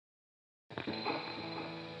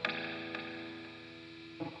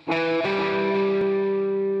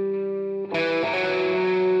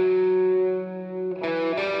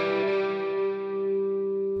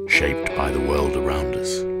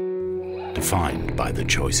defined by the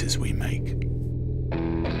choices we make.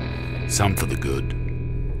 Some for the good,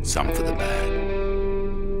 some for the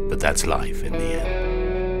bad. But that's life in the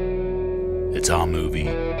end. It's our movie,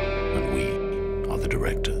 and we are the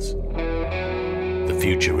directors. The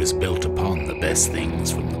future is built upon the best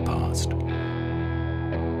things from the past.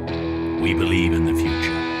 We believe in the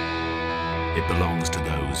future. It belongs to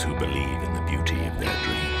those who believe in the beauty of their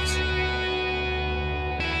dreams.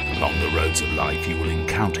 Along the roads of life you will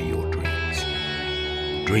encounter your dreams.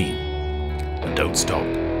 Dream, and don't stop,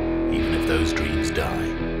 even if those dreams die.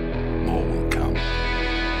 More will come.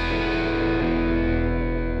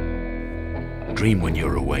 Dream when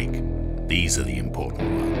you're awake. These are the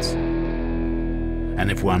important ones.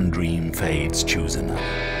 And if one dream fades, choose another.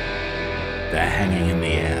 They're hanging in the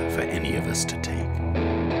air for any of us to take.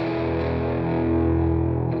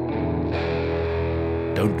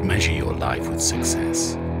 Don't measure your life with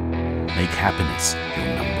success. Make happiness your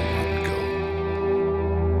number one goal.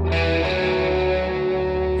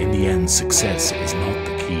 In the end, success is not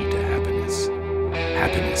the key to happiness.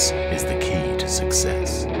 Happiness is the key to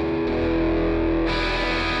success.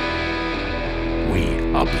 We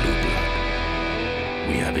are blue blood.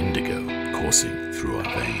 We have indigo coursing through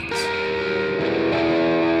our veins.